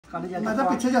मैं तो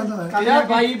पीछे जाता है यार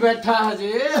भाई बैठा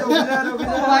हजे रुक जा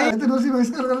भाई तेरे से मिक्स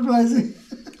कर बुलाए से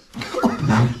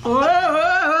ओए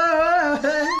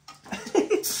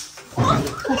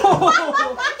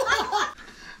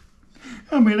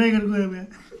मेरा ही घर को है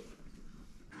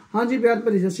हाँ जी प्यार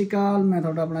भरी सत श्री अकाल मैं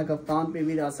थोड़ा अपना कप्तान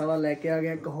पीवी रासाला लैके आ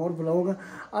गया एक होर व्लॉग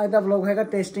अज का व्लॉग है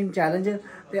टेस्टिंग चैलेंज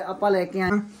तो आप लैके आए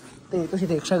तो तुम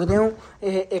देख सकते हो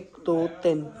ये 1 2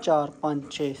 3 4 5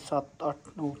 6 7 8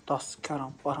 9 10 11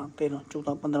 12 13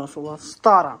 14 15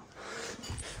 16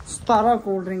 17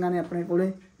 कोल्ड ड्रिंक ने अपने को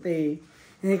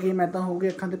कि मैं तो होगी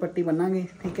अखां ते पट्टी बन्नांगे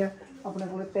ठीक है अपने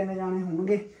को 3 जाने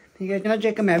होंगे ठीक है जिन्होंने च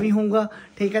एक मैं भी होऊंगा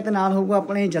ठीक है तो नाल होऊगा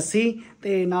अपने जस्सी तो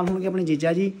नाल होंगे अपने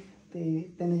जीजा जी तो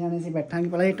 3 जाने असीं बैठांगे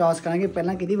पहले असीं टॉस करांगे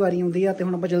पहलां किहदी वारी आउंदी आ ते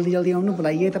हुण आपां जल्दी जल्दी उहनूं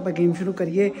बुलाईए तो आपां गेम शुरू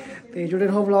करिए तो जुड़े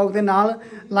रहो व्लॉग दे नाल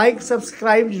लाइक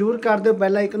सबसक्राइब जरूर कर दिओ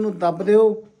बैल आइकन नूं दब दिओ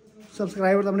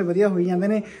सबसक्राइबर तो अपने वधिया होई जांदे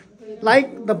ने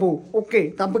लाइक दबो ओके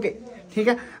दब के ठीक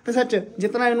है तो सच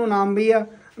जितना इनू नाम भी आ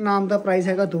नाम का प्राइस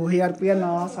है 2000 रुपया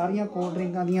नाल सारियां कोल्ड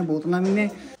ड्रिंकां दीयां बोतलां भी ने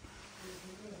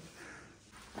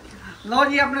लो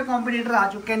जी अपने कॉम्पीटीटर आ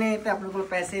चुके हैं तो अपने को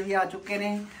पैसे भी आ चुके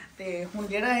हैं तो हुण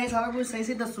जिहड़ा ये सारा कुछ सही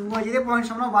सही दसूगा जिहदे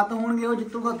पॉइंट्स अपना वध होणगे वो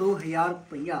जितूगा 2000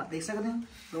 रुपया देख सकते हो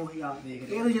 2000 ये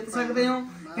तुम जित सकते हो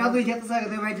या तुम जित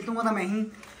सकते हो मैं जितूंगा तो मैं ही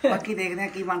बाकी देखते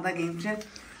हैं की बनता गेम च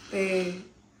ते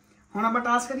हुण आपां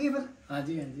टास्क करिए फिर हां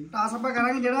जी टास्क आपां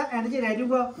करांगे जिहड़ा एंड च रह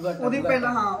जाऊगा ओदी पहला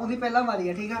हां ओदी पहला वारी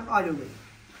है ठीक है आ जाओगे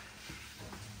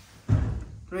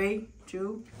 3 2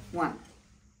 1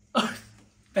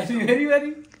 पहली मेरी बारी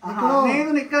नहीं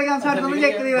तो निकल गया साढ़े तो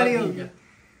एक दी वारी होगी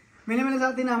मिले मिले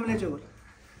साथी नाम मिले चोर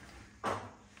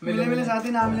मिले मिले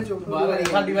साथी नाम मिले चोर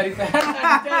साडी वारी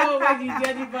चलो भाई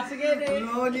जीजा जी फस गए ने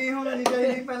लो जी हुण जीजा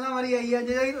जी पहला वारी आई है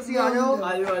जीजा जी तुसी आ जाओ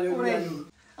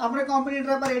अपने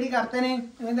कंपीटीटर पर रेडी करते ने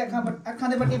इन्हां दे अखां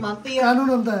दे पट्टी बनती है कानून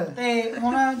होता है ते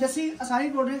हुण जस्सी सारी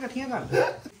कोल्ड ड्रिंक इकट्ठियां कर दे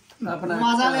अपना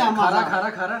मजा ले मजा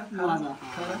खारा मजा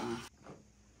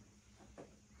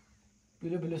पी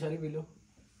लो सारी P low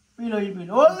G P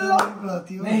low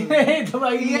बुलाती हो नहीं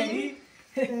दवाई नहीं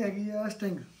है हैगी आ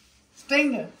स्टिंग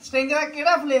स्टिंग का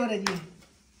केड़ा फ्लेवर है जी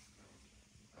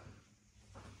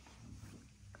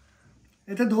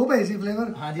इतने 2 पए सी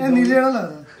फ्लेवर हाँ जी, ये नीले वाला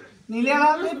लगदा नीले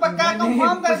वाला नहीं पक्का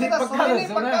कंफर्म करके दसो पक्का नहीं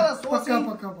दसो पक्का ना। दसो पक्का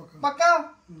पक्का पक्का पक्का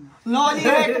लो जी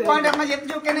एक पॉइंट अपना जीत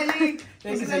चुके ने जी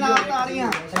इसके नाम तालियां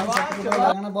शाबाश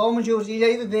बहुत मशहूर चीज है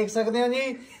जी तुम देख सकते हो जी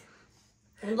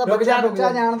उनका बच्चा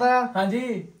जानता हां जी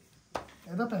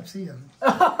ਇਹਦਾ ਪੈਪਸੀ ਆ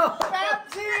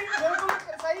पेप्सी बिल्कुल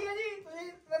सही है जी तुम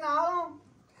ते नाल हो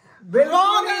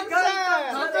बिल्कुल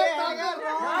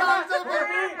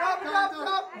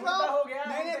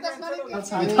नहीं दसना नहीं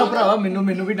सारा भरावा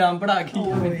ਮੈਨੂੰ ਵੀ ਨਾਮ ਪੜਾ ਗਈ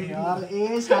यार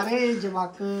ये सारे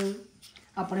जवाक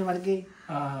अपने वर्गे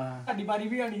ਹਾਂ ਸਾਡੀ ਵਾਰੀ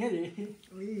ਵੀ ਆਣੀ ਹੈ ਜੀ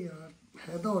ਓਏ ਯਾਰ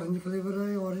ਹੈ ਤਾਂ orange ਫਲੇਵਰ ਹੈ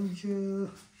orange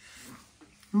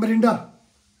ਮਰਿੰਡਾ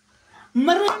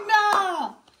मरिंडा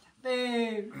ते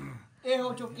ये हो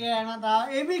चुके हैं ना दा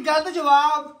ये भी गलत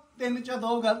जवाब 3 चो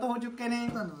 2 गलत हो चुके ने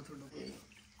ਧੰਨਵਾਦ ਤੁਹਾਡਾ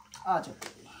आ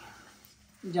चुके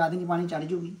ज्यादा नहीं पानी चढ़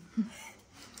जूगी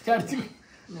ਚੜ ਜੀ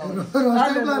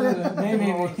ਰੋਸਟਰ ਕਰ नहीं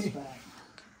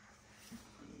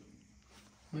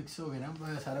मिक्स हो गया ना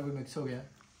सारा कुछ मिक्स हो गया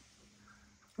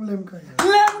ਲਿਮਕਾ ਯਾਰ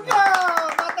लेमका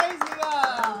पता ही सीगा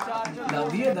दब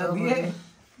दिए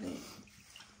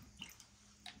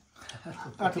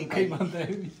ठीक कई बनता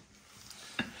है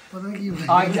ਪਤਾ ਕੀ ਹੋਇਆ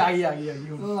आ गई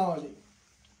लो जी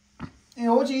ये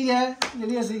वो चीज है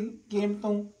ਜਿਹੜੀ ਅਸੀਂ ਗੇਮ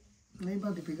ਤੋਂ ਨਹੀਂ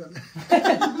ਬਾਦੀ ਪੀ ਗੱਲ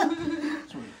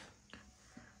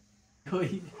कोई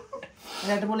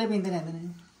ਰੈਡ ਬੁੱਲੇ ਪੀਂਦੇ ਰਹਿੰਦੇ ਨੇ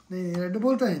ਨਹੀਂ ਰੈਡ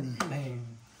ਬੁੱਲ ਤਾਂ ਹੈ ਨਹੀਂ नहीं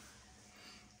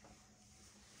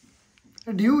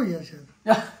ਡਿਊ ਹੈ ਯਾਰ ਸ਼ਾਇਦ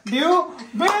ਡਿਊ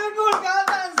ਬਿਲਕੁਲ ਗਲਤ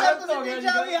ਆਨਸਰ ਤੁਸੀਂ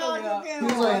ਨੀਚਾ ਵੀ ਆ ਚੁੱਕੇ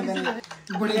ਹੋ ਜਾਂਦੇ ਨੇ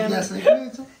ਬੜੀ ਗੈਸ ਹੈ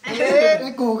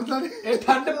ਇਹ ਕੋਕ ਤਾਂ ਨਹੀਂ ये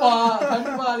ठंड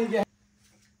पा ली गया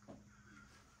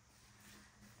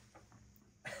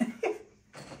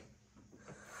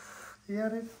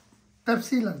ਯਾਰ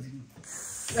ਪੈਪਸੀ ਲੱਗਦੀ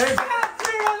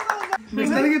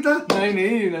ਮਿਕਸ ਨਹੀਂ ਕੀਤਾ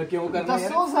नहीं क्यों करना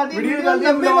ਦੱਸੋ ਸਾਡੀ वीडियो ਵੀਡੀਓ जल्दी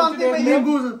ਲੰਬੀ बनाओ, ਬਣਦੀ ਪਈ ਹੈ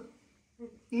ਨਿੰਬੂ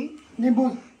ਕੀ ਨਿੰਬੂ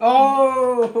ओ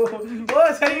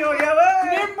सही हो गया वो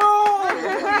ਨਿੰਬੂ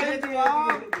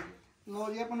ਲੋ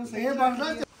ਜੀ ਆਪਾਂ ਨੂੰ ਸਹੀ ਇਹ ਬਣਦਾ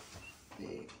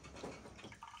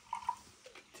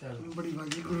चल ਬੜੀ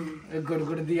ਵਾਜੀ ਗੁਰੂ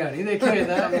गुड़ दिहाड़ी देखो ये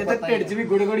तो ढिड च भी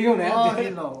गुड़ ही होना है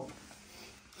ਲਓ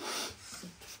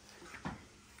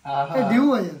ਇਹ ਡਿਊ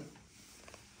ਹੈ ਯਾਰ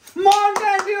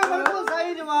ਮੌਂਟੇਨਿਓ ਬਿਲਕੁਲ ਸਹੀ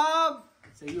ਜਵਾਬ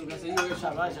सही हो गया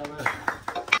शाबाश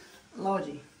ਲਓ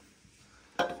ਜੀ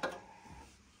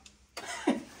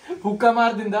हुक्का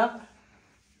मार दिंदा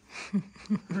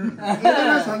ਇਹ ਤਾਂ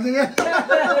ਮੈਂ ਸਮਝ ਗਿਆ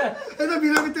ਇਹ ਤਾਂ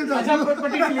ਬਿਨਾਂ ਕਿਤੇ ਦੱਸ अच्छा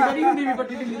पट्टी ढिल्ली तो नहीं हुंदी भी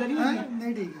पट्टी ढिल्ली तो नहीं हुंदी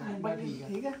ਨਹੀਂ ਠੀਕ ਹੈ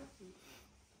ਠੀਕ ਹੈ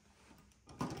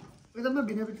ਇਹ ਤਾਂ ਮੈਂ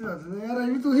ਬਿਨਾਂ ਵਿੱਚ ਦੱਸ ਦਿੰਦਾ ਯਾਰ, ਇਹ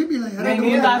ਵੀ ਤੂੰ ਹੀ ਪੀ ਲੈ ਯਾਰ।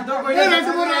 ਨਹੀਂ ਦੱਸ ਦੋ ਕੋਈ ਇਹ ਰੈਡ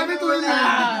ਬੁਲ ਆ ਵੀ ਤੂੰ ਹੀ ਪੀ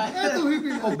ਲੈ, ਇਹ ਤੂੰ ਹੀ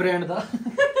ਪੀ ਲੈ। ਉਹ ਬ੍ਰਾਂਡ ਦਾ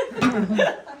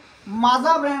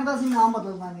ਮਾਜ਼ਾ ਬ੍ਰਾਂਡ ਦਾ ਸੀ ਨਾਮ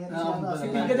ਬਦਲਣਾ ਯਾਰ। ਨਾਮ ਅਸੀਂ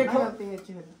ਬਦਲਣਾ। ਪੀ ਕੇ ਦੇਖੋ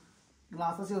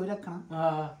ਗਲਾਸ ਅਸੀਂ ਉਹੀ ਰੱਖਣਾ।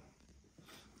 ਹਾਂ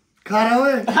ਖਾਰਾ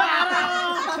ਓਏ।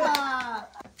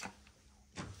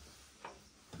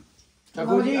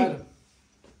 ਚੱਕੋ ਜੀ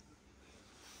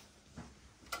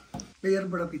ਇਹ ਯਾਰ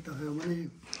ਬੜਾ ਪੀਤਾ ਹੋਇਆ ਮੈਨੇ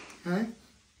ਹੈ।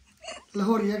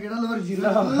 ਲਾਹੌਰੀਆ ਕਿਹੜਾ ਲਾਹੌਰੀ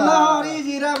ਜੀਰਾ? ਲਾਹੌਰੀ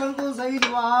ਜੀਰਾ ਬਿਲਕੁਲ ਸਹੀ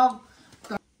ਜਵਾਬ।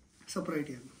 ਸਪਰਾਈਟ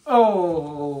ਯਾਰ।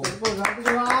 ਓ ਬਿਲਕੁਲ ਗਲਤ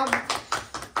ਜਵਾਬ।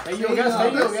 ਸਹੀ ਹੋ ਗਿਆ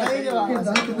ਸਹੀ ਜਵਾਬ।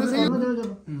 ਕਿੱਦਾਂ ਸਹੀ?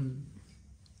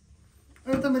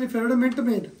 ਇਹ ਤਾਂ ਮੇਰੀ ਫੇਵਰਟ ਮਿੰਟ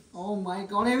ਮੇਡ। ਓ ਮਾਈ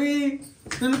ਗॉड, ਇਹ ਵੀ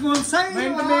ਬਿਲਕੁਲ ਸਹੀ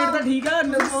ਮਿੰਟ ਜਵਾਬ। ਮੇਡ ਤਾਂ ਠੀਕ ਆ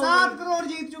 7 ਕਰੋੜ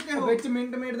ਜੀਤ ਚੁੱਕੇ ਹੋ। ਵਿੱਚ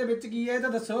ਮਿੰਟ ਮੇਡ ਦੇ ਵਿੱਚ ਕੀ ਹੈ ਇਹ ਤਾਂ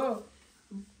ਦੱਸੋ।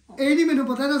 ਇਹ ਨਹੀਂ ਮੈਨੂੰ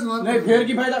ਪਤਾ ਇਹਦਾ ਸਵਾਲ। ਨਹੀਂ ਫੇਰ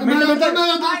ਕੀ ਫਾਇਦਾ? ਮੈਂ ਮਿੰਟ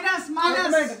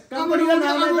ਮਾਈਨਸ ਕੰਪਨੀ ਦਾ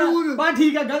ਨਾਮ ਹੈ। ਬਾ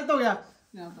ਠੀਕ ਹੈ, ਗਲਤ ਹੋ ਗਿਆ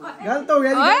ਗਲਤ ਹੋ ਗਿਆ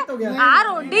ਜੀ, ਗਲਤ ਹੋ ਗਿਆ। ਆ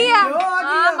ਰੋਡੀ ਆ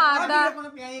ਆ ਮਾਰਦਾ।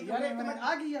 ਯਾਰ ਇੱਕ ਮਿੰਟ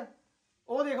ਆ ਕੀ ਆ?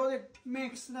 ਉਹ ਦੇਖੋ ਦੇ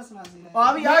ਮਿਕਸ ਦੱਸਣਾ ਸੀ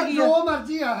ਆ ਵੀ ਆ ਕੀ ਆ? ਜੋ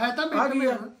ਮਰਜ਼ੀ ਆ, ਹੈ ਤਾਂ ਆ ਮਿੰਟ ਕੀ ਆ?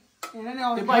 ਮੇਡ। ਇਹਨਾਂ ਨੇ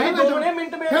ਤੇ ਭਾਈ ਦੋ ਨੇ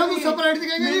ਮਿੰਟ ਮੇਡ ਫਿਰ ਤੂੰ ਸਪਰਾਈਟ ਤੇ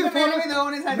ਕਹੇਗਾ ਜੀ ਮਿੰਟ ਮੇਡ ਵੀ ਦੋ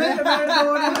ਨੇ ਸਾਡੇ। ਮਿੰਟ ਮੇਡ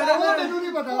ਦੋ ਨੇ ਮੇਰੇ ਉਹ ਕੋਲ। ਮੈਨੂੰ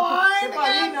ਨਹੀਂ ਪਤਾ। ਤੇ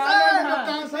ਭਾਈ ਨਾ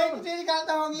ਕਪਤਾਨ ਸਾਹਿਬ ਚੀਜ਼ ਗਲਤ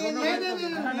ਹੋ ਗਈ।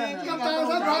 ਨਹੀਂ ਕਪਤਾਨ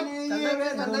ਸਾਹਿਬ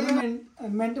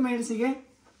ਮਿੰਟ ਮੇਡ ਸੀਗੇ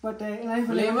ਬਟ ਇਹਨਾਂ ਨੇ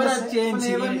Flavor change ਸੀਗੇ।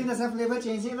 ਫਲੇਵਰ ਨਹੀਂ ਦੱਸਿਆ, ਫਲੇਵਰ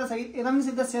ਚੇਂਜ ਸੀ। ਇਹਦਾ ਸਹੀ, ਇਹਦਾ ਵੀ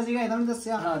ਨਹੀਂ ਦੱਸਿਆ ਸੀਗਾ, ਇਹਦਾ ਵੀ ਨਹੀਂ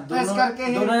ਦੱਸਿਆ। ਹਾਂ ਤਾਂ ਇਸ ਕਰਕੇ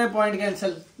ਇਹ ਦੋਨਾਂ ਦੇ ਪੁਆਇੰਟ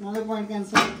ਕੈਨਸਲ। ਨਾਲੇ ਪੁਆਇੰਟ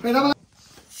ਕੈਂਸਲ। ਪਹਿਲਾਂ ਵਾਲਾ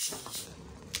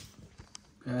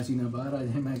ਐਸੀ ਨਾ ਬਾਹਰ ਆ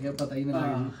ਜਾਏ, ਮੈਂ ਕਿਹਾ ਪਤਾ ਹੀ ਨਾ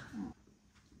ਲੱਗੇ।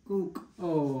 ਕੁਕ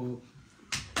ਓ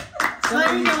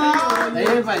ਸਹੀ ਜਵਾਬ।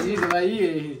 ਇਹ ਭਾਜੀ ਦਵਾਈ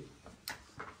ਇਹ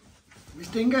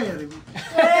ਸਟਿੰਗ ਆ ਯਾਰ ਇਹ ਵੀ।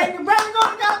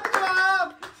 ਬਿਲਕੁਲ ਗਲਤ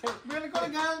ਜਵਾਬ, ਬਿਲਕੁਲ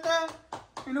ਗਲਤ।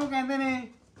 ਇਹਨੂੰ ਕਹਿੰਦੇ ਨੇ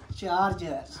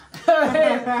ਚਾਰਜਰ।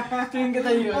 ਸਟਿੰਗ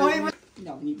ਤਾਂ ਹੀ ਉਹੀ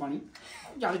ਜਾਉਣੀ ਪਾਣੀ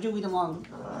ਜੜ ਜੂਗੀ ਦਿਮਾਗ ਨੂੰ।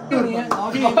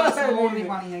 ਆਹ ਜੀ ਹੋਰ ਨਹੀਂ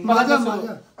ਪਾਣੀ ਹੈ। ਮਾਜਾ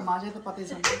ਮਾਜੇ ਤਾਂ ਪਤੇ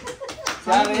ਸਾਨੂੰ।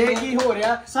 ਯਾਰ ਇਹ ਕੀ ਹੋ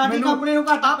ਰਿਹਾ? ਸਾਡੀ ਕੰਪਨੀ ਨੂੰ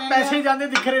ਘਾਟਾ ਪੈ ਗਿਆ। ਪੈਸੇ ਜਾਂਦੇ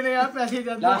ਦਿਖ ਰਹੇ ਨੇ ਯਾਰ, ਪੈਸੇ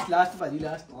ਜਾਂਦੇ। ਲਾਸਟ ਭਾਜੀ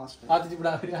ਲਾਸਟ ਹੱਥ ਚ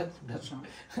ਬੜਾ ਰਿਹਾ, ਹੱਥ ਚ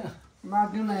ਮੈਂ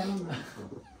ਕਿਉਂ ਨਾ ਇਹਨੂੰ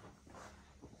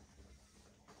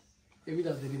ਇਹ ਵੀ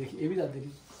ਦੱਸ ਦੇ ਦੇਖੀ, ਇਹ ਵੀ ਦੱਸ ਦੇ।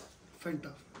 ਫੈਂਟਾ।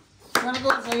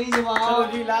 ਬਿਲਕੁਲ ਸਹੀ ਚਲੋ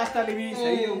ਜਵਾਬ। ਜੀ ਲਾਸਟ ਵਾਲੀ ਵੀ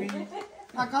ਸਹੀ ਹੋ ਗਈ।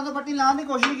 ਅੱਖਾਂ ਤੋਂ ਪੱਟੀ ਲਾਉਣ ਦੀ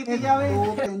ਕੋਸ਼ਿਸ਼ ਕੀਤੀ ਜਾਵੇ।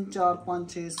 2 3 4 5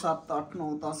 6 7 8 9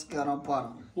 10 11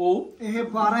 12 ਉਹ ਇਹ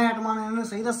 12 ਆਈਟਮਾਂ ਨੇ ਇਹਨਾਂ ਨੇ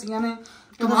ਸਹੀ ਦੱਸੀਆਂ ਨੇ ਤੇ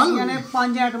ਕਮਾਲ ਦੱਸੀਆਂ ਨੇ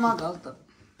 5 ਆਈਟਮਾਂ ਗਲਤ।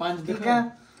 ਪੰਜ ਠੀਕ ਹੈ,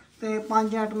 ਤੇ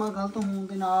 5 ਆਈਟਮਾਂ ਗਲਤ ਹੋਣ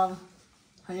ਦੇ ਨਾਲ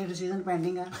ਹਜੇ ਡਿਸੀਜਨ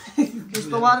ਪੈਂਡਿੰਗ ਹੈ। ਇਸ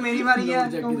ਤੋਂ ਬਾਅਦ ਮੇਰੀ ਵਾਰੀ ਹੈ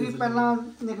ਕਿਉਂਕਿ ਪਹਿਲਾਂ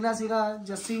ਨਿਕਲਿਆ ਸੀਗਾ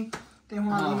ਜੱਸੀ ਤੇ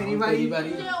ਹੁਣ ਆ ਗਈ ਮੇਰੀ ਵਾਰੀ।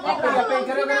 ਆਪੇ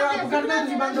ਕਰੋ ਆਪ ਕਰਦੇ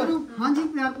ਤੁਸੀਂ ਬੰਦ ਕਰੋ। ਹਾਂਜੀ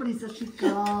ਪਿਆਰ ਭਰੀ ਸਤਿ ਸ਼੍ਰੀ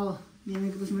ਅਕਾਲ।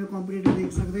 ਜਿਵੇਂ ਕਿ ਤੁਸੀਂ ਮੇਰੇ ਕੰਪੀਟੀਟਰ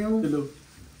ਦੇਖ ਸਕਦੇ ਹੋ। ਚਲੋ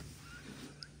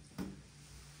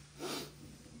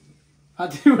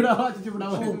ਹੱਥ ਚ ਬੜਾਓ, ਹੱਥ ਚ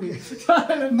ਬੜਾਓ। ਮੈਂ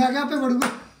ਕਿਹਾ ਆਪੇ ਵੜੂਗਾ।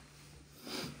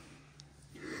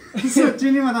 ਸੱਚੀ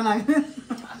ਨਹੀਂ ਪਤਾ ਨਾ।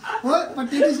 ਓਏ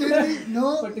ਪੱਟੀ ਦੀ ਸ਼ੇਰ ਦੀ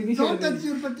ਨੋ ਪੱਟੀ ਦੀ ਨੋ ਸ਼ੇਰ ਦੀ। ਟੱਚ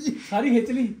ਯੂਰ ਪੱਟੀ। ਸਾਰੀ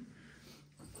ਖਿੱਚ ਲਈ।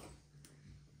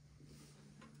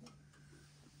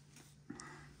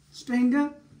 String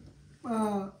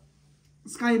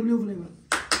sky blue flavour.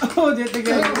 ਉਹ ਜਿੱਤ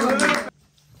ਗਿਆ।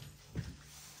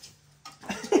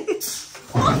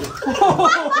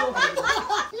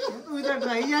 ਤੁਸੀਂ ਤਾਂ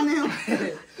ਡਰਾਈ ਜਾਂਦੇ ਹੋ।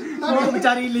 ਉਹ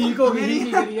ਵਿਚਾਰੀ ਲੀਕ ਹੋ ਗਈ।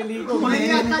 ਕੀ ਕਰੀਏ, ਲੀਕ ਹੋ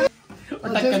ਗਈ। ਉਹ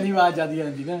ਟੱਕਣ ਦੀ ਆਵਾਜ਼ ਆਦੀ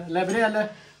ਆਂਦੀ ਨਾ। ਲੈ ਵੀਰੇ ਲੈ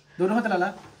ਦੋਨੋਂ ਹੱਥ ਲਾ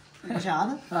ਲਾ।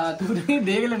 ਪ੍ਰਸ਼ਾਦ ਹਾਂ ਤੂੰ ਨਹੀਂ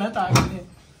ਦੇਖ ਲੈਣਾ ਤਾਂ ਕਿਨੇ।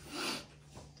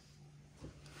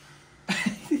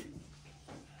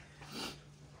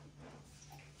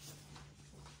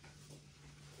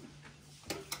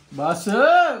 ਬਸ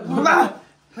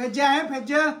ਭੇਜਿਆ ਹੈ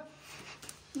ਭੇਜ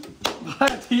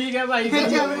ਠੀਕ ਹੈ ਭਾਈ।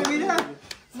 ਭੇਜਿਆ ਮੇਰੇ ਵੀਰ।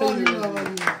 ਵਾਹ ਜੀ ਵਾਹ, ਵਾਹ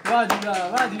ਜੀ ਵਾਹ। ਵਾਹ ਜੀ ਵਾਹ,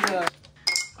 ਵਾਹ ਜੀ ਵਾਹ।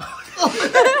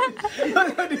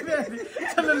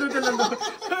 ਚੱਲਣ ਦੋ ਚੱਲਣ ਦੋ।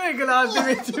 ਇਹ ਗਲਾਸ ਦੇ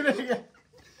ਵਿੱਚ ਰਹਿ ਗਿਆ।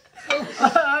 ਆ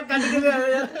ਕੱਢ ਕੇ ਲਿਆ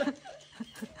ਯਾਰ।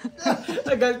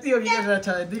 ਆ ਗਲਤੀ ਹੋ ਗਈ ਯਾਰ।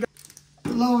 ਅੱਛਾ ਇੱਦੀ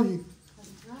ਲਓ ਜੀ।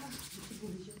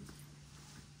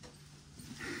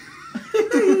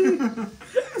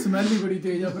 ਸਮੈਲ ਹੀ ਬੜੀ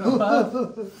ਤੇਜ਼ ਆ ਭਰਾਵਾ।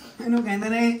 ਇਹਨੂੰ ਕਹਿੰਦੇ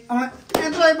ਨੇ ਹੁਣ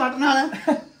ਇਧਰੋਂ ਹੀ ਬਟਨ ਵਾਲਾ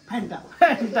ਫੈਂਟਾ।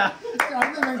 ਘੰਟਾ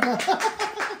ਚੜ੍ਹ ਦੇ ਬੈਠਾ।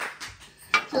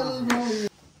 ਚਲੋ ਜੀ।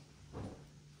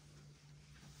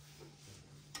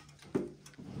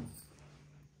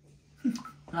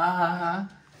 ਹਾਂ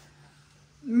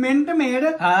ਮਿੰਟ ਮੇਡ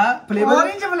ਹਾਂ ਫਲੇਵਰ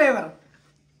orange ਫਲੇਵਰ।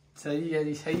 ਸਹੀ ਹੈ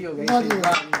ਜੀ, ਸਹੀ ਹੋ ਗਈ। ਵਾਹ ਜੀ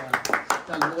ਵਾਹ।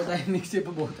 ਚੱਲ ਬਹੁਤ ਹੈ, ਨਿਕ ਸਿਪ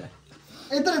ਬਹੁਤ ਹੈ।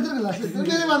 ਇੱਧਰ ਗਲਾਸ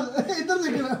ਮੇਰੇ ਵੱਲ ਇੱਧਰ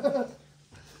ਦੇਖਣਾ।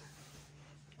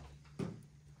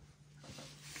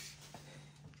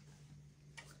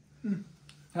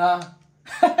 ਹਾਂ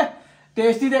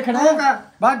ਟੇਸਟੀ ਦੇਖਣਾ। ਹੋਗਾ।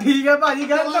 ਬਸ ਠੀਕ ਹੈ ਭਾਜੀ,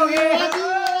 ਗਲਤ ਹੋ ਗਏ।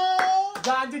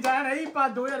 ਜਾਨ ਚ ਜਾਨ ਹੈ।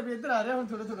 2000 ਰੁਪਏ ਇੱਧਰ ਆ ਰਿਹਾ ਹੁਣ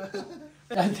ਥੋੜਾ ਥੋੜਾ।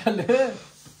 ਚੱਲ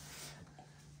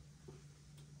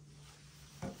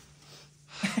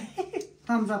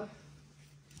ਥੰਬਸ ਅਪ।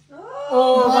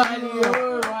 ਓ ਵਾਹ ਜੀ, ਓ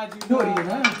ਵਾਹ ਜੀ। ਹੋ ਰਹੀ ਹੈ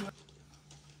ਨਾ।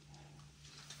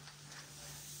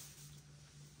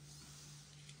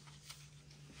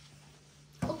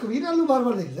 ਕਬੀਰ ਆਲੂ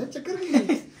ਬਾਰ-ਬਾਰ ਦੇਖਦਾ ਚੱਕਰ ਕੀ ਹੈ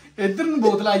ਇੱਧਰ ਨੂੰ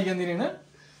ਬੋਤਲ ਆਈ ਜਾਂਦੀ ਨੇ ਨਾ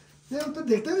ਇਹ ਉੱਤੇ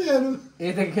ਦੇਖਦਾ ਨਹੀਂ ਇਹਨੂੰ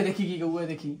ਇਹ ਦੇਖੀ ਦੇਖੀ ਕੀ ਕਹੂਗਾ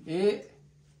ਦੇਖੀ ਇਹ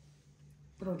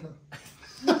ਪਰੌਂਠਾ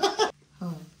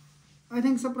ਹਾਂ ਆਈ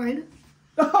ਥਿੰਕ ਸਰਪ੍ਰਾਈਜ਼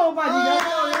ਓ ਭਾਜੀ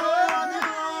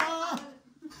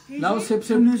ਲਓ ਸਿਪ ਸਿਪ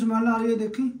ਕਿੰਨੀ ਸਮੈਲ ਆ ਰਹੀ ਹੈ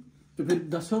ਦੇਖੀ ਤੇ ਫਿਰ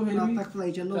ਦੱਸੋ ਫਿਰ ਰਾਤ ਵੀ ਤੱਕ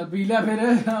ਫਲਾਈ ਚੱਲੋ ਚੱਲ ਪੀ ਲੈ ਫਿਰ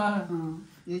ਹਾਂ ਹਾਂ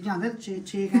ਇਹ ਜਾਂਦੇ 6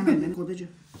 ਕਹਿ ਦਿੰਦੇ ਨੇ ਉਹਦੇ ਚ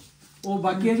ਉਹ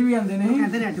ਬਾਕੀਆਂ 'ਚ ਵੀ ਆਉਂਦੇ ਨੇ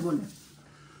ਕਹਿੰਦੇ ਰੈੱਡ ਬੁੱਲ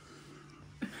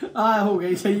ਆ ਹੋ ਗਿਆ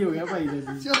ਜੀ, ਸਹੀ ਹੋ ਗਿਆ ਭਾਈ ਦਾ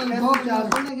ਜੀ ਚਲੋ ਬਹੁਤ ਬਹੁਤ ਚਾਰ ਜ਼ਿਆਦਾ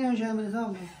ਬੁੱਲ ਗਏ ਸ਼ਾਇਦ ਮੇਰੇ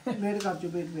ਹਿਸਾਬ ਨਾਲ ਵੇਟ ਕਰ ਚੋ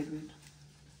ਵੇਟ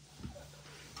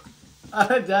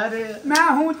ਆ ਜਾ ਰਹੇ ਮੈਂ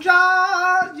ਹੂੰ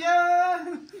ਚਾਰਜ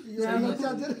ਯਾਰ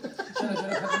ਚਾਦਰ ਚਲੋ ਚਲੋ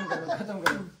ਖਤਮ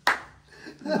ਕਰੋ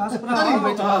ਬਸ ਭਰਾ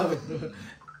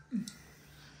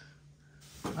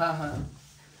ਹਾਂ ਹਾਂ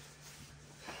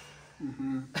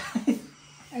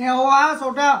ਇਹ ਉਹ ਆ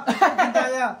ਸੋਡਾ ਕਿੱਦਾਂ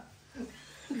ਜਾ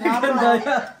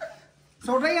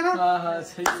ਸੋਡਾ ਹੀ ਹੈ ਨਾ ਹਾਂ ਹਾਂ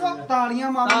ਸਹੀ ਹੋ ਗਿਆ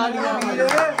ਤਾਲੀਆਂ ਮਾਰੋ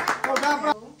ਸੋਡਾ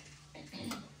ਆਪਣਾ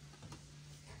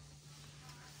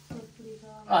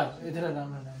ਆ ਇਧਰ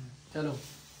ਆਰਾਮ ਨਾਲ ਚਲੋ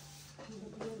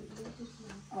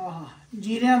ਆਹ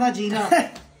ਜੀਰਿਆਂ ਦਾ ਜੀਰਾ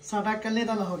ਸਾਡਾ ਕੱਲੇ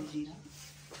ਦਾ ਲਾਹੌਰੀ ਜੀਰਾ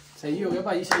ਸਹੀ ਹੋ ਗਿਆ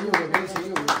ਭਾਈ ਸਹੀ ਹੋ ਗਿਆ ਫਿਰ ਸਹੀ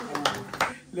ਹੋ ਗਿਆ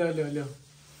ਲਿਓ ਲਿਓ ਲਿਓ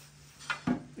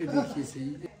ਇਹ ਦੇਖੀ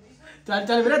ਸਹੀ ਚੱਲ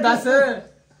ਚੱਲ ਵੀਰੇ ਦੱਸ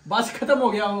ਬਸ ਖਤਮ ਹੋ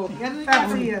ਗਿਆ ਉਹ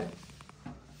ਪੈਪਸੀ ਯਾਰ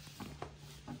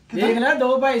ਦੇਖ ਲੈ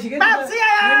ਦੋ ਭਾਈ ਸੀਗੇ ਪੈਪਸੀ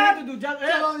ਆਇਆ। ਨਹੀਂ ਤੂੰ ਦੂਜਾ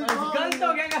ਗਲਤ ਹੋ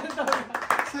ਗਿਆ ਗਲਤ ਹੋ ਗਿਆ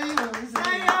ਸਹੀ ਹੋ ਗਿਆ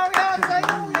ਸਹੀ ਆ ਗਿਆ ਸਹੀ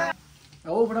ਹੋ ਗਿਆ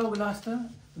ਉਹ ਬੜਾ ਗਲਾਸ ਤਾਂ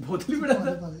ਬੋਤਲ ਹੀ ਬੜਾ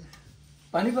था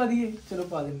पानी पा दिए चलो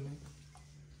पा देंगे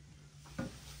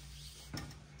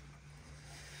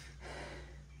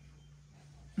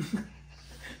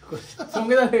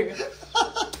सुनगे रहेगा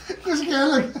ਕੁਝ ਕਹਿ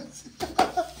ਲੱਗਾ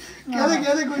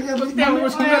कहते कोई कहते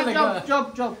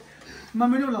ਚੁੱਪ ਚੁੱਪ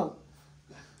ਮੰਮੀ ਨੂੰ ਲਾਓ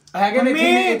है कि नहीं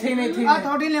इथे नहीं ਆ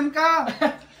ਤੁਹਾਡੀ ਲਿਮਕਾ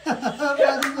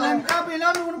ਲਿਮਕਾ ਪੀ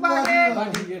ਲਓ ਨੂਨ ਪਾ ਕੇ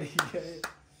ठीक है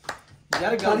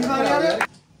यार गाली मार यार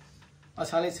आ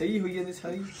साले सही हुई है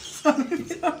सारी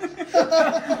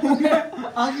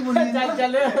ਆ ਕੀ ਬੋਲੀ चल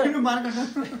चल ਇਹਨੂੰ ਬਾਹਰ ਕੱਢੋ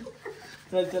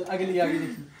चल चल अगली आ गई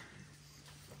देखी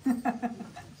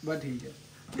बस ठीक है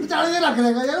ਵਿਚਾਲੇ ਜੇ ਰੱਖ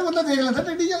ਦੇਗਾ ਯਾਰ ਬੰਦਾ ਦੇਖ ਲੈਂਦਾ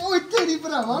ਟੱਡੀ ਜਾ ਉਹ ਇੱਥੇ ਨਹੀਂ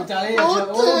ਭਰਾਵਾ ਵਿਚਾਲੇ ਅੱਛਾ,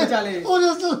 ਉਹ ਵਿਚਾਲੇ। ਉਹ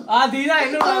ਦੋਸਤੋ आ दीदा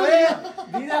इन्हों लावे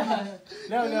दीदा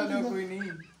ले ले ले कोई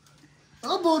नहीं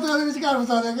ਉਹ ਬੋਤਲਾਂ ਦੇ ਵਿੱਚ ਘਰ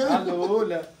ਫਸਾ ਦਿਆ ਕਰ हेलो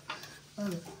ले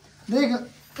ਦੇਖ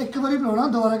ਇੱਕ ਵਾਰੀ ਬਣਾਉਣਾ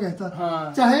ਦੁਬਾਰਾ ਕਹਿਤਾ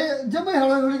हाँ ਚਾਹੇ ਜਦ ਮੈਂ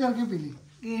ਹੌਲੀ ਹੌਲੀ ਕਰਕੇ ਪੀ ਲਈ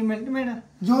ਕੀ ਮਿੰਟ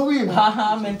ਜੋ ਵੀ ਹੈ हाँ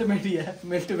हाँ मिनट मिनट ही है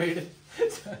minute made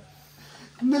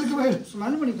milk made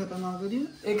smell ਬੜੀ ਖਤਰਨਾਕ ਉਹਦੀ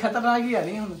एक खतरनाक ही आ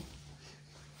रही हूँ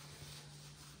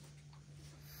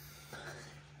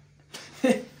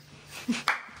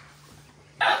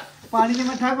ਪਾਣੀ ਦੇ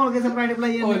ਮੱਠਾ ਘੋਲ ਕੇ ਸਪਰਾਈਟ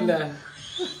ਪਲਾਈ ओ ले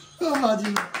ਉਹ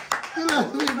ਬਾਜੀ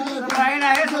ਸਪਰਾਈਟ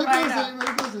ਆਏ ਸਪਰਾਈਟ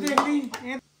देख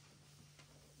ली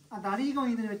ਆ ਦਾੜੀ ਜੀ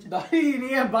ਕੋਈ ਇਹਦੇ ਵਿੱਚ दाढ़ी नहीं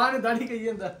है बाहर दाढ़ी कही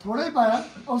ਜਾਂਦਾ ਥੋੜਾ ਹੀ ਪਾਇਆ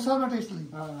ਉਸ ਹਿਸਾਬ ਨਾਲ ਟੇਸਟ ਲਈ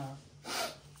हाँ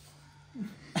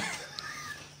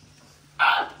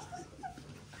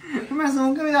ਮੈਂ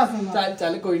ਸੌਂ ਕੇ ਵੀ ਦੱਸ ਦਿੰਦਾ चल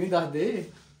चल कोई नहीं दस दे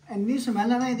ਇੰਨੀ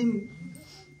ਸਮੈਲ ਆ ਨਾ ਇਹਦੀ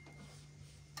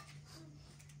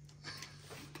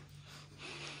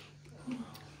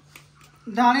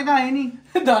ਦਾਣੇ ਤਾਂ ਆਏ ਨਹੀਂ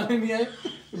दाने नहीं आए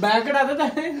मैं कटा दे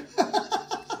दाने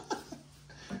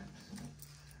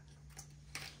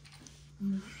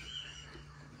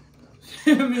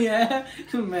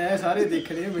मैं सारे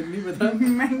देख रहे हैं मुझे नहीं पता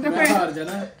मैं हार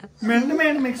जाना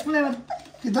ਮਿੰਟ ਮਿਕਸ ਫਲੇਵਰ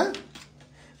ਕਿਦਾਂ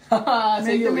हाँ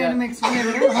सही हो गया ਮਿਕਸ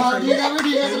ਫਲੇਵਰ ਹਾਂ ਠੀਕ ਆ ਵੀ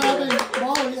ਠੀਕ ਹੈ ਜਨਾਬ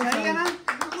ਬਹੁਤ ਵਧੀਆ ਸਹੀ ਹੈ ਨਾ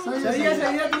सही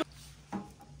है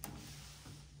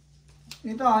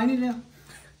ਇਹ ਤਾਂ ਆ ਹੀ ਨਹੀਂ ਰਿਹਾ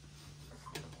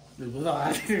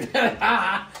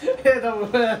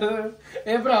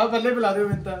ਇਹ ਭਰਾ ਪੱਲੇ ਪਿਲਾ ਦਿਓ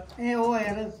ਮੈਨੂੰ ਤਾਂ ਇਹ ਉਹ ਹੈ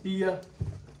ਯਾਰ ਕੀ ਆ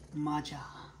ਮਾਚਾ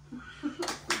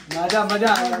ਮਜ਼ਾ ਮਜ਼ਾ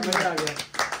ਆ ਗਿਆ ਮਜ਼ਾ ਆ ਗਿਆ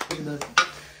ਇੱਕਦਮ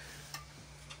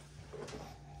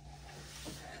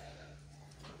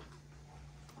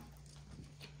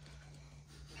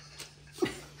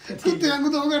ਕੁੱਤੇ ਵਾਂਗੂ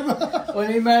ਤਾਂ ਉਹ ਕਰਦਾ ਉਹ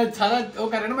ਨਹੀਂ ਮੈਂ ਸਾਰਾ ਉਹ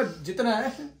ਕਰ ਰਿਹਾ ਨਾ ਮੈਂ ਜਿੱਤਣਾ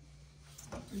ਹੈ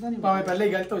ਭਾਵੇਂ ਪਹਿਲੇ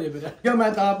ਹੀ ਗਲਤ ਹੋ ਜਾਏ ਮੇਰਾ ਕਿਉਂ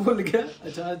ਮੈਂ ਤਾਂ ਭੁੱਲ ਗਿਆ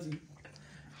ਅੱਛਾ ਜੀ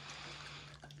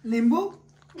ਨਿੰਬੂ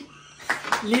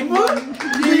ਲੀਂਬੂ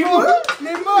ਲੀਂਬੂ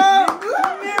ਲੀਂਬੂ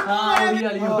ਹਾਂ ਉਹੀ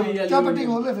ਵਾਲੀ ਚਾਹ ਪੱਟੀ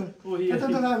ਖੋਲ ਲੈ ਫਿਰ ਉਹੀ ਇਹ ਤਾਂ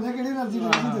ਦੱਸ ਦੇ ਕਿਹੜੀ એનર્ਜੀ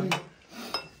ਮਿਲਦੀ ਤੇਰੀ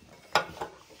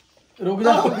ਰੁਕ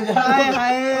ਜਾ ਹਾਏ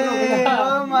ਹਾਏ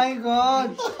ਓ ਮਾਈ ਗॉड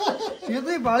ਇਹ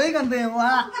ਤਾਂ ਬਾਲੇ ਗੰਦੇ ਹੋ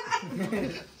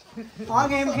ਆ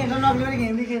ਗੇਮ ਖੇਡਣ ਨੂੰ ਅਗਲੀ ਵਾਰੀ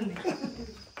ਗੇਮ ਵੀ ਖੇਡਣੀ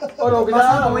ਉਹ ਰੁਕ ਬਸ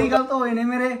ਜਾ ਉਹੀ ਗਲਤ ਹੋਏ ਨੇ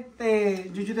ਮੇਰੇ ਤੇ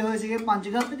ਜੁਜੂ ਤੇ ਹੋਏ ਸੀਗੇ 5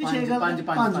 ਗਲਤ ਕਿ 6 ਗਲਤ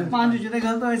ਪੰਜ ਜੁਜੂ ਤੇ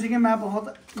ਗਲਤ ਹੋਏ ਸੀਗੇ ਮੈਂ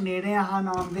ਬਹੁਤ ਨੇੜੇ ਆਹ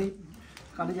ਨਾਮ ਦੇ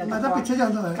ਕੱਲ ਜਾ ਮੈਂ ਤਾਂ ਪਿੱਛੇ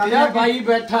ਜਾਂਦਾ ਹੋਇਆ ਯਾਰ ਬਾਈ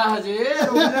ਬੈਠਾ ਹਜੇ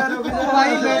ਰੁਕ ਜਾ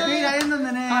ਭਾਈ ਬੈਠੇ ਹੀ ਰਹਿ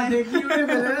ਜਾਂਦੇ ਨੇ ਆ ਦੇਖੀ ਉਹਨੇ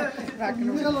ਫਿਰ ਰੱਖ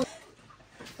ਨੂੰ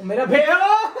ਮੇਰਾ ਭੇਓ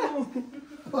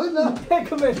ਓਏ ਨਾ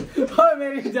ਇੱਕ ਮਿੰਟ ਓਏ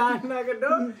ਮੇਰੀ ਜਾਨ ਨਾ ਕੱਢੋ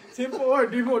ਸਿੰਪ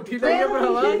ਓਡੀ ਮੋਟੀ ਲੱਗੇ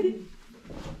ਭਰਾਵਾ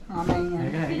ਹਾਂ ਮੈਂ ਹੀ ਆ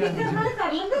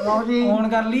ਹੈਗਾ ਲਓ ਜੀ ਔਨ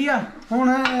ਕਰ ਲਈ ਆ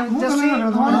ਹੁਣ ਜੱਸੀ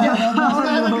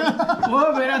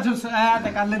ਉਹ ਮੇਰਾ ਸੁਸ ਆਇਆ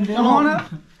ਤੇ ਕਰ ਲੈਂਦੇ ਹੁਣ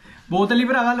ਬੋਤਲ ਹੀ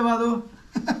ਭਰਾਵਾ ਲਵਾ ਦੋ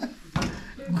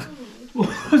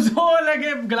ਸੋ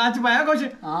ਲਗੇ ਗਲਾਸ ਚ ਪਾਇਆ ਕੁਛ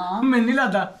ਹਾਂ ਮੈਨੂੰ ਨਹੀਂ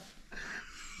ਲੱਗਦਾ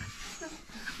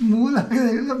ਮੂੰਹ ਲਾ ਕੇ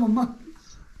ਦੇਖ ਲੈ ਮੰਮਾ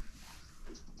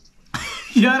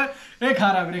ਯਾਰ ਇਹ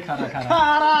ਖਾਰਾ ਵੀਰੇ ਖਾਰਾ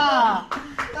ਪਾਰਾ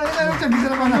ਇਹ ਚੰਗੀ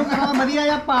ਤਰ੍ਹਾਂ ਬਣਾ ਕਰਾ ਵਧੀਆ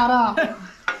ਜਿਹਾ ਪਾਰਾ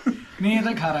ਨਹੀਂ ਇਹ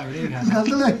ਤਾਂ ਖਾਰਾ ਵੀਰੇ ਇਹ ਖਾਰਾ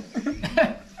ਗਲਤ ਲੈ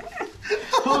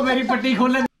ਉਹ ਮੇਰੀ ਪੱਟੀ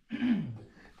ਖੋਲਣ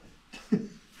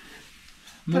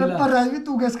ਪਰ ਰਾਜ ਵੀ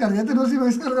ਤੂੰ ਗੈਸ ਕਰ ਦਿਆ ਤੈਨੂੰ ਅਸੀਂ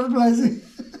ਵੈਸ ਕਰ ਬੁਲਾਏ ਸੀ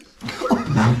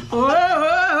ਓਏ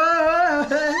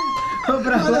ਉਹ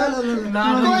ਭਰਾ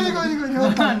ਕੋਈ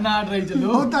ਨਹੀਂ ਨਾ ਡਰਾਈ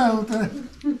ਚੱਲੋ ਹੋਤਾ ਹੈ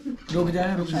रुक जा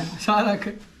साह रख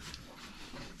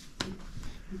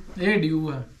ये ड्यू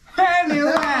है ਨਹੀਂ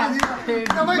ਹੋਇਆ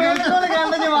ਬਿਲਕੁਲ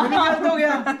ਗੱਲ ਜਵਾਬ गलत हो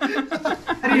गया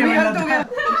अरे गलत हो गया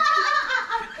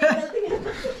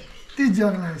ਤੀਜਾ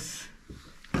ਗਲਾਸ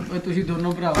ओए तुसी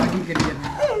दोनों भरावा की करी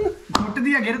जांदे घुट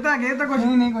दिया गिरता कुछ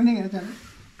ਨਹੀਂ ਕੋਈ ਨਹੀਂ ਕਰ ਚੱਲ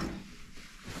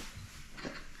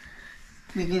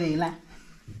ਦੇਖੀ ਦੇਖ ਲੈ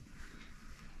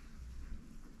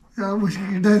ਆ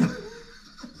ਮੁਸ਼ਕਿਲ ਹੈ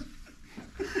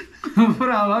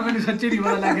भरावा मैंने सच्ची नहीं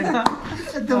पता लग गया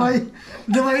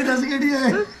ਦਵਾਈ ਦੱਸ ਕਿਹੜੀ ਹੈ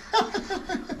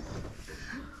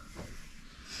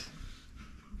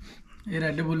ये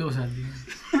रेड बुल हो सकती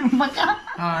है ਪੱਕਾ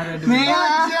हाँ रेड ਮੈਂ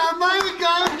बुल ਜਮਾਈ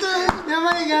ਗਲਤ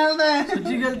ਜਮਾ ਹੀ ਗੱਲ ਹੈ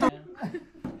सच्ची गलत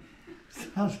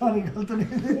ਸਾਰੀ ਗਲਤ ਨੇ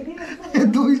ਇਹ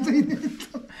ਦੋ ਹੀ ਸਹੀ ਨੇ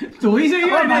तो ही सही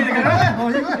है बात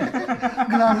करो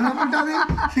ਗਲਾਸ ਨਾ ਪਟਾ ਦੇ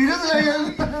ਸੀਰੀਅਸ ਲੈ ਗਿਆ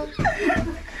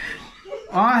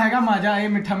हां हैगा मजा ये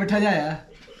मिठा मिठा जाया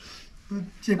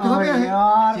ਚੈੱਕ ਹੋ ਗਿਆ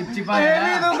ਯਾਰ चिपचिपा ਇਹ है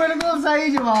ਵੀ ਤਾਂ ਬਿਲਕੁਲ ਸਹੀ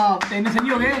ਜਵਾਬ तीन सही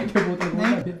हो गए बोतल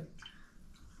खोल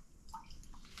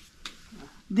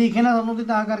ਦੇਖੇ ਨਾ ਤੁਹਾਨੂੰ ਤੇ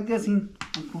ਤਾਂ ਕਰਕੇ ਅਸੀਂ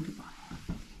ਅੱਖੋਂ ਦੀ ਪਾ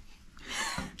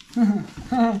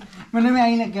ਮੈਨੂੰ ਵੀ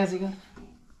ਆਈ ਲੱਗਿਆ ਸੀਗਾ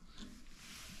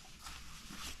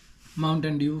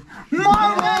माउंटेन ड्यू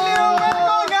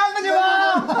ਗਲਤ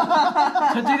ਜਵਾਬ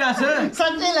सच्ची दस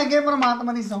ਸੱਚੇ ਲੱਗੇ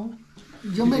ਪਰਮਾਤਮਾ ਦੀ ਸੌ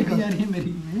ਜਮੇ ਗਲਤ यार ये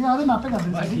मेरी ਨਹੀਂ ਆਦੇ ਨਾਪੇ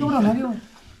ਕਰਦੇ ਸੀ ਘਬਰਾਣਾ ਕਿਉਂ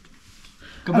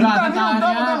ਘਬਰਾ ਤੁਹਾਨੂੰ ਤਾਂ ਤਾਂ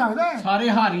ਆ ਪਤਾ ਲੱਗਦਾ ਰਿਹਾ ਹੈ। ਸਾਰੇ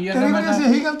ਹਾਰੀ ਆ ਤੇਰੀ ਮੈਂ ਵਜ੍ਹਾ ਸੇ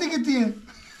ਇਹੀ ਗਲਤੀ ਕੀਤੀ ਹੈ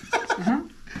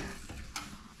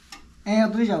ਇਹ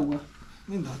ਉਧਰ ਹੀ ਜਾਊਗਾ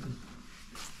ਨਹੀਂ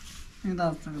ਦੱਸ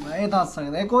ਇਹ ਦੱਸ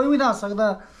ਸਕਦਾ ਇਹ ਕੋਈ ਵੀ ਦੱਸ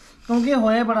ਸਕਦਾ ਕਿਉਂਕਿ ਇਹ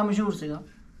ਹੋਇਆ ਬੜਾ ਮਸ਼ਹੂਰ ਸੀਗਾ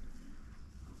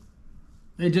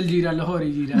ਇਹ ਜਲਜੀਰਾ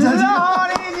ਲਾਹੌਰੀ ਜੀਰਾ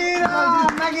ਲਾਹੌਰੀ ਜੀਰਾ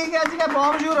ਮੈਂ ਕੀ ਕਿਹਾ ਸੀਗਾ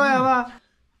ਬਹੁਤ ਮਸ਼ਹੂਰ ਹੋਇਆ ਵਾ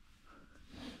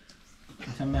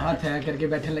ਅੱਛਾ ਮੈਂ ਹੱਥ ਐ ਕਰਕੇ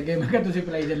ਬੈਠਣ ਲੱਗੇ ਮੈਂ ਕਿਹਾ ਤੁਸੀਂ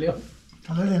ਪਲਾਈ ਚੱਲਿਓ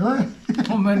ਥੱਲੇ ਦੇਖੋ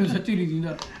ਉਹ ਮੈਨੂੰ ਸੱਚੀ ਨਹੀਂ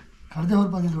ਦਿੰਦਾ ਖੜ ਜਾ ਹੋਰ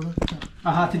ਪਾ ਦੇ ਥੋੜਾ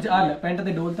ਆ ਹੱਥ 'ਚ ਆ ਲੈ ਪੈਂਟ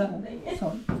ਤੇ ਡੋਲਤਾ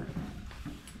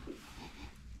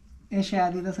ਇਹ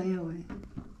ਸ਼ਾਇਦ ਹੀ ਤਾਂ ਸਹੀ ਹੋਵੇ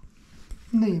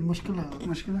ਨਹੀਂ ਮੁਸ਼ਕਿਲ ਹੈ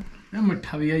ਮੁਸ਼ਕਿਲ ਹੈ ਇਹ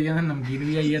ਮਿੱਠਾ ਵੀ ਆਈ ਜਾਂਦਾ ਨਮਕੀਨ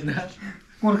ਵੀ ਆਈ ਜਾਂਦਾ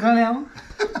ਕੁਰਕਾ ਲਿਆਵਾਂ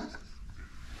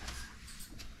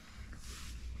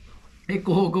ਇਹ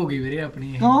ਕੋਕ ਹੋ ਗਈ ਵੀਰੇ ਆਪਣੀ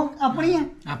ਇਹ। ਕਿਉਂ ਆਪਣੀ ਹੈ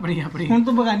ਆਪਣੀ ਹੁਣ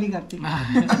ਤੂੰ ਬਗਾਨੀ ਕਰਤੀ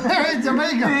ਜਮਾ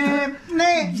ਹੀ ਗਲਤ ਤੇ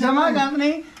ਨਹੀਂ ਜਮਾ ਗੱਲ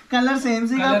ਨਹੀਂ ਕਲਰ ਸੇਮ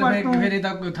ਸੀਗਾ ਕਲਰ ਪਰ ਵਿੱਚ ਤੂੰ ਫਿਰ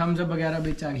ਇਹਦਾ ਕੋਈ ਥੰਬਸ ਅਪ ਵਗੈਰਾ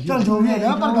ਵਿੱਚ ਆ ਗਈ ਚੱਲ ਜੋ ਵੀ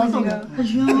ਹੈਗਾ ਪਰ ਗਲਤ ਹੋ ਗਿਆ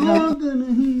ਯਾਦ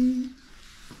ਨਹੀਂ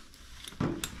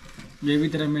ਇਹ ਵੀ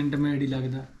ਤੇਰਾ ਮਿੰਟ ਮੇਡ ਹੀ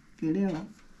ਲੱਗਦਾ ਕਿਹੜੇ ਵਾਲਾ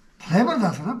ਫਲੇਵਰ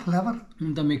ਦੱਸ ਨਾ ਫਲੇਵਰ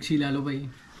ਹੁਣ ਤਾਂ ਮਿਕਸ ਹੀ ਲੈ ਲਓ ਭਾਈ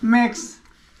ਮੈਕਸ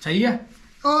ਸਹੀ ਆ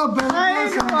ਉਹ ਨਹੀਂ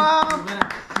ਬਿਲਕੁਲ ਜਵਾਬ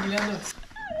ਮਿਲਿਆ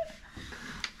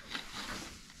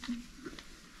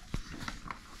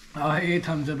ਆ ਇਹ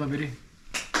ਥੰਬਸ ਅਪ ਆ ਵੀਰੇ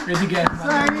ਇਹਦੀ ਗੈਸ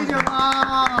ਸਹੀ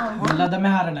ਜਵਾਬ ਮੈਨੂੰ ਲੱਗਦਾ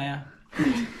ਮੈਂ ਹਾਰਨ ਆਇਆ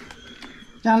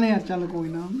ਚੱਲ ਯਾਰ ਚੱਲ ਕੋਈ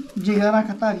ਨਾ ਜਿਗਰ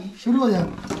ਰੱਖ ਧਾਰੀ ਸ਼ੁਰੂ ਹੋ ਜਾ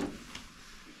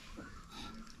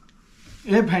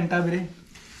ਇਹ ਫੈਂਟਾ ਵੀਰੇ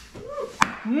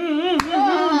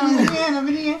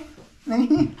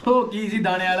ਨਹੀਂ ਉਹ ਕੀ ਸੀ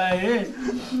ਦਾਣੇ ਵਾਲਾ ਇਹ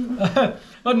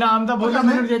ਉਹ ਨਾਮ ਤਾਂ ਬੋਲੋ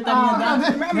ਮੈਨੂੰ ਚੇਤਾ ਨਹੀਂ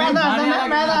ਆਉਂਦਾ ਮੈਂ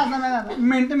ਦੱਸਦਾ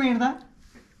ਮਿੰਟ ਦਾ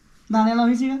ਦਾਣੇ ਵਾਲਾ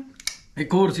ਉਹੀ ਸੀਗਾ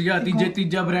ਇੱਕ ਹੋਰ ਸੀਗਾ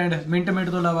ਤੀਜਾ ਬ੍ਰਾਂਡ ਮਿੰਟ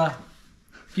ਤੋਂ ਇਲਾਵਾ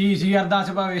ਕੀ ਸੀ ਯਾਰ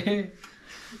ਦੱਸ ਪਾਵੇ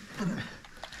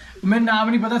ਮੈਨੂੰ ਨਾਮ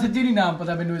ਨਹੀਂ ਪਤਾ ਸੱਚੀ ਨਹੀਂ ਨਾਮ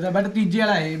ਪਤਾ ਮੈਨੂੰ ਇਹਦਾ ਬਟ ਤੀਜੇ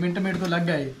ਵਾਲਾ ਇਹ ਮਿੰਟ ਤੋਂ ਲੱਗ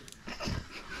ਗਿਆ ਇਹ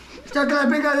ਚੱਲ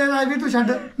ਕਲੈਪਿੰਗ ਕਰ ਦੇ ਵੀ ਤੂੰ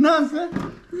ਛੱਡ ਨਾ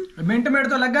ਮਿੰਟ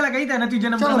ਤੋਂ ਲੱਗਾ ਕਹੀ ਤਾਂ ਨਾ ਤੀਜੇ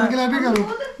ਨੰਬਰ ਚਲੋ ਦਾ ਕਲੈਪਿੰਗ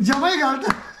ਕਰੋ ਜਮਾ ਹੀ ਗਲਤ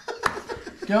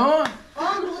ਕਿਉਂ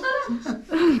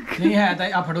ਨਹੀਂ ਹੈ ਤਾਂ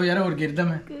ਆ ਫੜੋ ਯਾਰ ਹੋਰ ਗਿਰਦਾ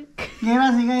ਮੈਂ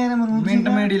ਕਿਹੜਾ ਸੀਗਾ ਯਾਰ ਮਰੂਦ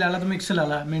ਮਿੰਟ ਹੀ ਲਾ ਲਾ ਤੂੰ ਮਿਕਸ ਲਾ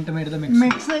ਲਾ ਮਿੰਟ ਦਾ ਮਿਕਸ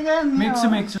ਮਿਕਸ ਹੈਗਾ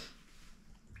ਮਿਕਸ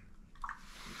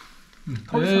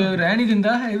ਰਹਿ ਨਹੀਂ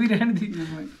ਦਿੰਦਾ ਇਹ ਵੀ ਰਹਿਣ ਦੀ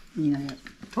ਨਹੀਂ ਯਾਰ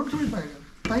ਥੋੜੀ ਪਾਏਗਾ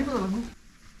ਤਾਂ ਹੀ ਪਤਾ ਲੱਗੂ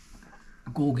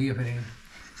ਕੋ ਕੀ ਹੈ ਫਿਰ ਇਹ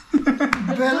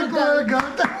ਬਿਲਕੁਲ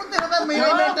ਗਲਤ ਤੇਰਾ ਤਾਂ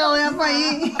ਮੇਰੇ ਬੇਟਾ ਹੋਇਆ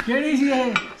ਭਾਈ ਕਿਹੜੀ ਸੀ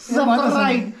ਇਹ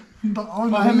ਸਪਰਾਈਟ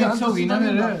ਬਾਹਰ ਮਿਕਸ ਹੋ ਗਈ ਨਾ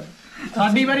ਫਿਰ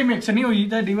ਸਾਡੀ ਵਾਰੀ ਮਿਕਸ ਨਹੀਂ ਹੋਈ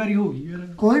ਤੁਹਾਡੀ ਵਾਰੀ ਹੋ ਗਈ ਯਾਰ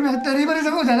ਕੋਈ ਮੈਂ ਤੇਰੀ ਵਾਰੀ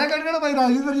ਸਭ ਜ਼ਿਆਦਾ ਕੱਢ ਕੇ ਭਾਈ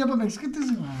ਰਾਜੀ ਵਾਰੀ ਆਪਾਂ ਮਿਕਸ ਕੀਤੀ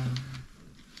ਸੀ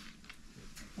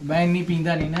ਮੈਂ ਇੰਨੀ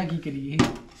ਪੀਂਦਾ ਨਹੀਂ ਨਾ ਕੀ ਕਰੀਏ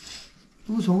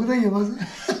ਤੂੰ ਸੁੰਘਦਾ ਹੀ ਹੈ ਬਸ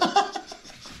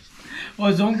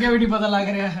ਉਹ ਜ਼ੋਂਕੇ ਵੀ ਨਹੀਂ ਪਤਾ ਲੱਗ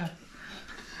ਰਿਹਾ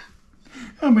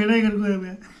ਆ ਮੇਰਾ ਹੀ ਕਰ ਕੋਈ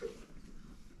ਪਿਆ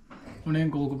ਹੁਣੇ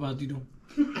ਕੋਕ ਪਾਤੀ ਤੂੰ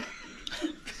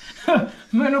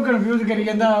ਮੈਨੂੰ ਕਨਫਿਊਜ਼ ਕਰੀ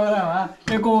ਜਾਂਦਾ ਭਰਾਵਾ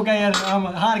ਇਹ ਕੋਕ ਹੈ ਯਾਰ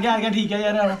ਹਾਰ ਗਿਆ ਠੀਕ ਹੈ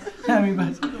ਯਾਰ ਐਵੇਂ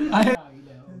ਬਸ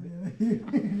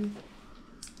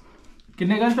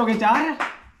ਕਿੰਨੇ ਗਲਤ ਹੋ ਗਏ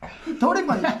 4 ਥੋੜੀ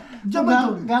ਪਾਈ ਜਬਰ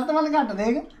ਥੋੜੀ ਗਲਤ ਵੱਲ ਘੱਟ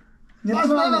ਦੇਖ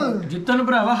ਜਿੱਤਨ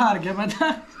ਭਰਾਵਾ ਹਾਰ ਗਿਆ ਮੈਂ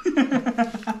ਤਾਂ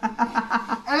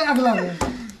ਇਹ ਅਗਲਾ ਵੇ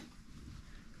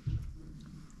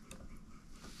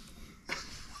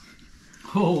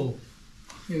ਹੋ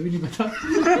ਇਹ ਵੀ ਨਹੀਂ ਪਤਾ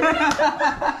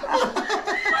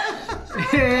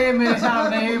ਇਹ ਮੇਰੇ ਹਿਸਾਬ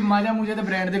ਨਾਲ ਇਹ ਮਾਜਾ ਮੂਜਾ ਤੇ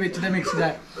ਬ੍ਰਾਂਡ ਦੇ ਵਿੱਚ ਦਾ ਮਿਕਸ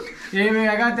ਦਾ ਇਹ ਵੀ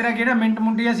ਹੈਗਾ ਤੇਰਾ ਕਿਹੜਾ ਮਿੰਟ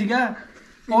ਮੁੰਡੀਆ ਸੀਗਾ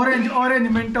orange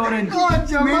ਮਿੰਟ orange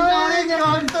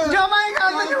ਜਮਾਈ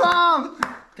ਗਲਤ ਜਵਾਬ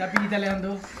ਕਿਆ ਪੀ ਤਾਂ ਲੈਣ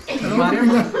ਦੋ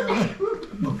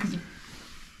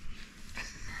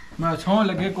ਮੈਂ ਸੌਂ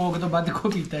ਲੱਗੇ ਕੋਕ ਤੋਂ ਵੱਧ ਕੋ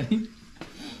ਪੀਤਾ ਨਹੀਂ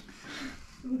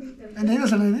ਨਹੀਂ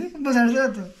ਦੱਸਣਾ ਨਹੀਂ ਬਸ ਐਡ ਦੇ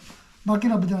ਹੱਥ ਬਾਕੀ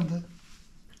ਰੱਬ ਜਾਣਦਾ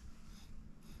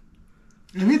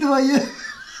ਇਹ ਵੀ ਦਵਾਈ ਹੈ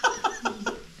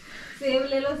सेब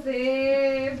ले लो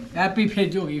सेब हैप्पी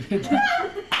फेज हो गई फिर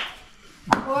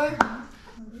ਓਏ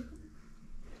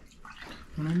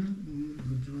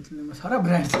मतलब मैं सारा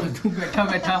ब्रांड से तू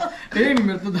बैठा ये नहीं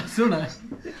मेरे तो दस होना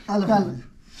ਹਲ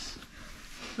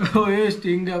ओए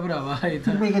स्टिंग है भरावा ये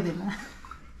था ਪੀ ਕੇ ਦੇਖ ਲੈ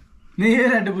नहीं ये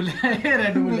रेड बुल है ये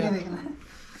रेड बुल ਪੀ ਕੇ है ਦੇਖ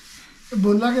ਲੈ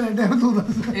ਬੋਲਾ ਕਿ ਰਹਿ ਤੂੰ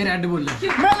ਦੱਸ ये रेड बुल है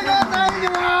ਮਿਲ ਗਿਆ ਸਹੀ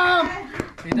ਜਵਾਬ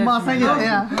ये तो ਮਾਸਾ ਹੀ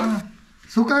ਜਿੱਤਿਆ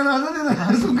ਸੁੱਕਾ ਰਾਸਾ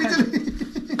ਦੇ ਸੁੱਕੀ ਚਲੀ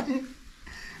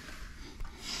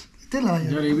ਤੇ ਲਾ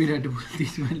ਯਾਰ यार ये भी रेड बुल थी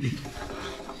स्मेल दी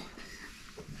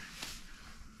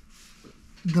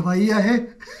ਦਵਾਈ ਆ ਇਹ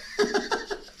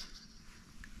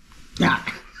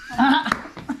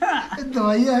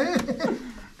ਦਵਾਈ ਆ ਇਹ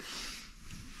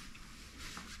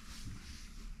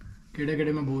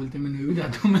केड़े मैं बोलते मैंने भी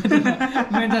दादू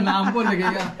मैं तो नाम भूल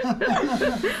गया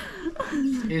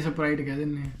ये स्प्राइट कह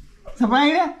देने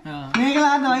ਸਪਾਈਡ हाँ ਦੇਖ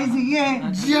ਲੈ ਦਵਾਈ ਸੀਗੀ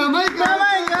ਇਹ ਜਮਾਈ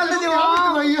ਗਲਤ ਜਵਾਬ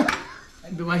ਦਵਾਈ ਆ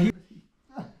दवाई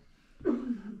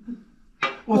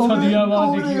ओ सदिया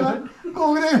बाद देखी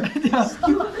ਕੋਗਰੇ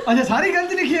अच्छा सारी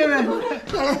गलत लिखी है मैं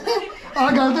ਆ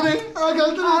ਗਲਤ ਨੇ ਆ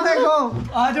ਗਲਤ ਆ ਨੇ ਦੇਖੋ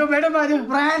आ जाओ मैडम आ जाओ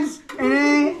ਫਰੈਂਡਸ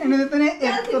ਇਹਨੇ ਦਿੱਤੇ ਨੇ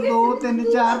 1 2 3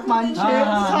 4 5 6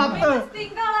 7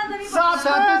 स्टिंग वाला तो नहीं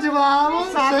 7 ਜਵਾਬ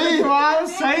 7 ਸਹੀ ਜਵਾਬ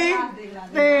ਸਹੀ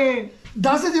ਤੇ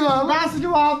 10 ਜਵਾਬ 10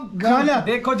 ਜਵਾਬ ਗਲਤ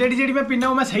देखो जेडी मैं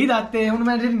पीना मैं सही दाते हूं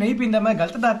मैं जेडी नहीं पींदा मैं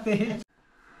गलत दाते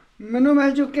ਮੈਨੂੰ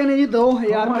ਮਿਲ ਚੁੱਕੇ ਨੇ ਜੀ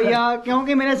 2000 ਰੁਪਇਆ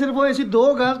ਕਿਉਂਕਿ ਮੇਰੇ ਸਿਰਫ ਹੋਏ ਸੀ 2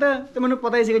 ਗਲਤ ਤੇ ਮੈਨੂੰ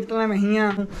ਪਤਾ ਹੀ ਸੀ ਜਿੱਤਣਾ ਮੈਂ ਹੀ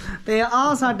ਆ ਤੇ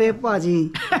ਆ ਸਾਡੇ ਭਾਜੀ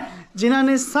ਜਿਨ੍ਹਾਂ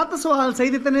ਨੇ 7 ਸਵਾਲ ਸਹੀ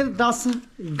ਦਿੱਤੇ ਨੇ 10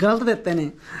 ਗਲਤ ਦਿੱਤੇ ਨੇ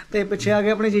ਤੇ ਪਿੱਛੇ ਆ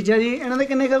ਗਏ ਆਪਣੇ ਜੀਜਾ ਜੀ ਇਹਨਾਂ ਦੇ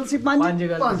ਕਿੰਨੇ ਗਲਤ ਸੀ 5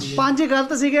 5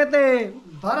 ਗਲਤ ਸੀਗੇ ਤੇ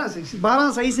 12 ਸਹੀ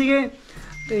 12 ਸਹੀ ਸੀਗੇ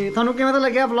ਤੇ ਤੁਹਾਨੂੰ ਕਿਵੇਂ ਦਾ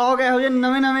ਲੱਗਿਆ ਵਲੌਗ ਇਹੋ ਜਿਹੇ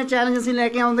ਨਵੇਂ ਚੈਲੰਜ ਅਸੀਂ ਲੈ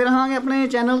ਕੇ ਆਉਂਦੇ ਰਹਾਂਗੇ ਆਪਣੇ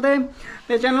ਚੈਨਲ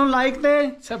ਤੇ ਚੈਨਲ ਨੂੰ ਲਾਈਕ ਤੇ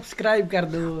सब्सक्राइब कर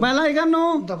दो ਬੈਲ ਆਈਕਨ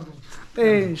ਨੂੰ ਦਬ ਦੋ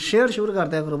ਤੇ ਸ਼ੇਅਰ ਸ਼ੁਰੂ ਕਰ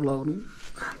ਦਿਆ ਕਰੋ ਵਲੌਗ ਨੂੰ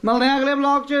ਮਿਲਦੇ ਹਾਂ ਅਗਲੇ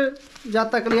ਵਲੌਗ 'ਚ ਜਦ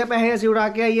ਤੱਕ ਲਈ ਪੈਸੇ ਅਸੀਂ ਉਡਾ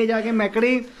ਕੇ ਆਈਏ ਜਾ ਕੇ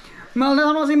ਮੈਕੜੀ ਮਿਲਦੇ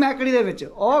ਤੁਹਾਨੂੰ ਅਸੀਂ ਮੈਕੜੀ ਦੇ ਵਿੱਚ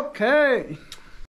ਓਕੇ